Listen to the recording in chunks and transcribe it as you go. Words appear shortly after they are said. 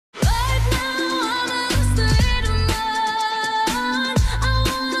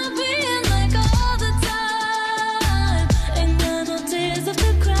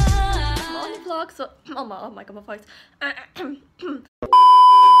Oh my god, my voice.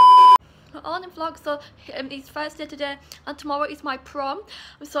 On in vlog. So it's Thursday today and tomorrow is my prom.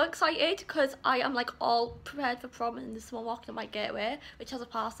 I'm so excited because I am like all prepared for prom, and there's someone walking on my gateway which has a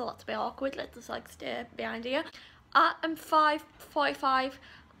parcel. That's a bit awkward. Let's just like stay behind here. At 5:45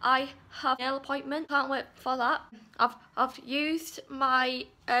 I have a nail appointment. Can't wait for that. I've used my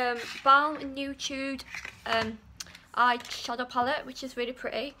Balm Nude eye shadow palette, which is really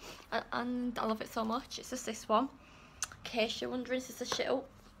pretty, and I love it so much. It's just this one. In case you're wondering, this is the shit up.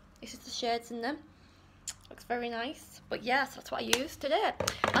 This is the shades in them. Looks very nice. But yes, that's what I used today.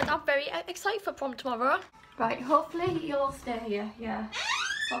 And I'm very excited for prom tomorrow. Right, hopefully you'll all stay here. Yeah,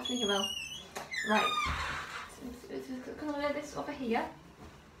 hopefully you will. Right, so I'm going to lay this over here.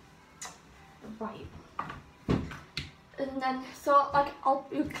 Right. And then, so like, I'll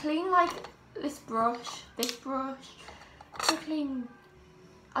clean like this brush, to clean.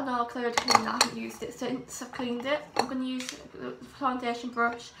 I know because I already cleaned that, I haven't used it, so since I've cleaned it, I'm going to use the foundation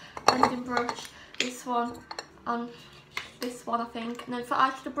brush, blending brush, this one, and this one I think. And then for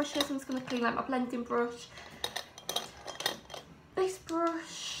eyeshadow brushes, I'm just going to clean like my blending brush, this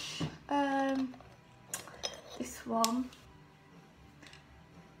brush, this one.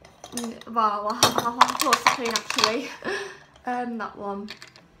 Wow, I'll have lots to clean actually. That one.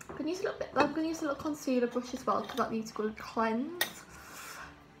 I'm going to use a little concealer brush as well because that needs a good cleanse.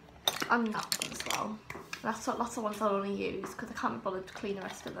 And that one as well. That's the ones I'll only use because I can't be bothered to clean the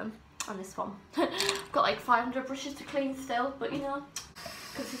rest of them. And this one. I've got like 500 brushes to clean still, but you know,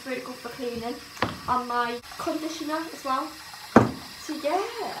 because it's really good for cleaning. And my conditioner as well. So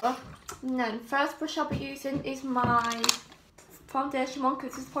yeah. And then first brush I'll be using is my foundation one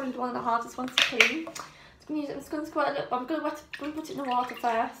because this is probably one of the hardest ones to clean. I'm just going to squirt a little. I'm going to put it in the water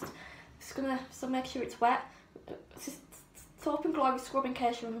first. So make sure it's wet. Soap and Glory scrub in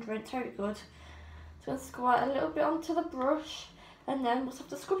case you're wondering, it's very good. So I'm going to squirt a little bit onto the brush and then we'll have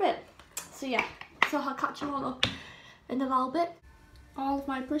to scrub it. So yeah, so I'll catch them all up in a little bit. All of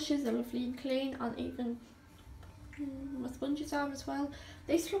my brushes are lovely and clean, and even my sponges are as well.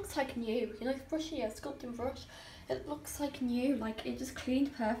 This looks like new, you know, this brush here, sculpting brush, it looks like new, like it just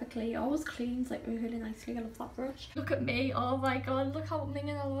cleaned perfectly. It always cleans like really nicely. I love that brush. Look at me, oh my god, look how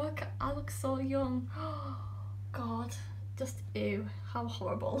minging I look. I look so young. Oh god. Just ew, how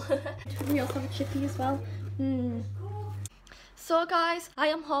horrible. We also have a chippy as well. So guys, I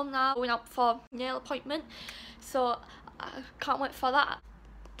am home now, going out for nail appointment. So I can't wait for that.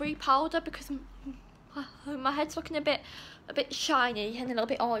 Re-powder because my head's looking a bit shiny and a little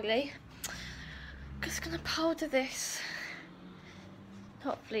bit oily. Just gonna powder this.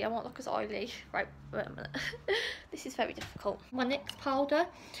 Hopefully I won't look as oily. Right, wait a minute. This is very difficult. My next powder,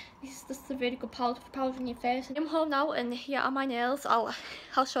 this is just a really good powder for powdering your face. I'm home now and here are my nails. I'll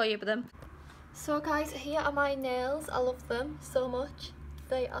show you them. So guys, here are my nails. I love them so much.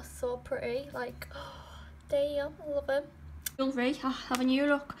 They are so pretty. Like, oh, damn, I love them. Jewellery, I have a new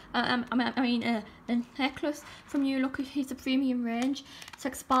look. A necklace from New Look. It's a premium range. It's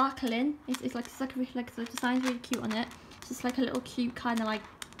like sparkling. It's like the design's really cute on it. It's just like a little cute kind of like,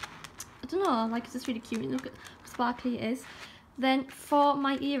 I don't know, like it's just really cute. Look at how sparkly it is. Then for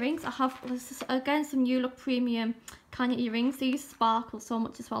my earrings, I have again some New Look premium kind of earrings. These sparkle so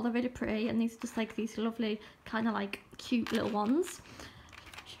much as well. They're really pretty, and these are just like these lovely kind of like cute little ones.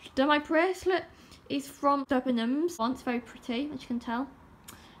 Then my bracelet is from Debenhams. It's very pretty, as you can tell.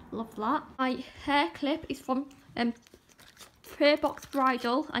 Love that. My hair clip is from Fairbox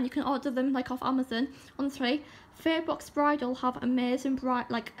Bridal, and you can order them like off Amazon. Honestly, Fairbox Bridal have amazing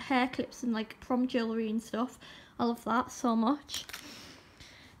bright like hair clips and like prom jewellery and stuff. I love that so much.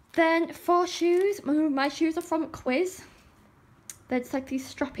 Then for shoes, my shoes are from Quiz. They're just like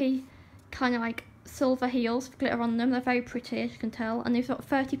these strappy kind of like silver heels with glitter on them. They're very pretty, as you can tell, and they've got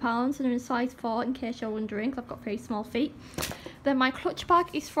 £30 and they're in size 4 in case you're wondering, because I've got very small feet. Then my clutch bag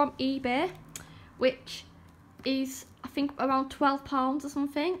is from eBay, which is I think around £12 or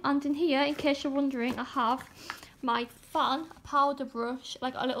something. And in here, in case you're wondering, I have my fan powder brush,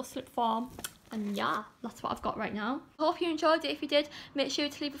 like a little slip form. And yeah, that's what I've got right now. I hope you enjoyed it. If you did, make sure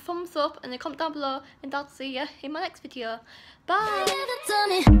to leave a thumbs up and a comment down below, and I'll see you in my next video. Bye!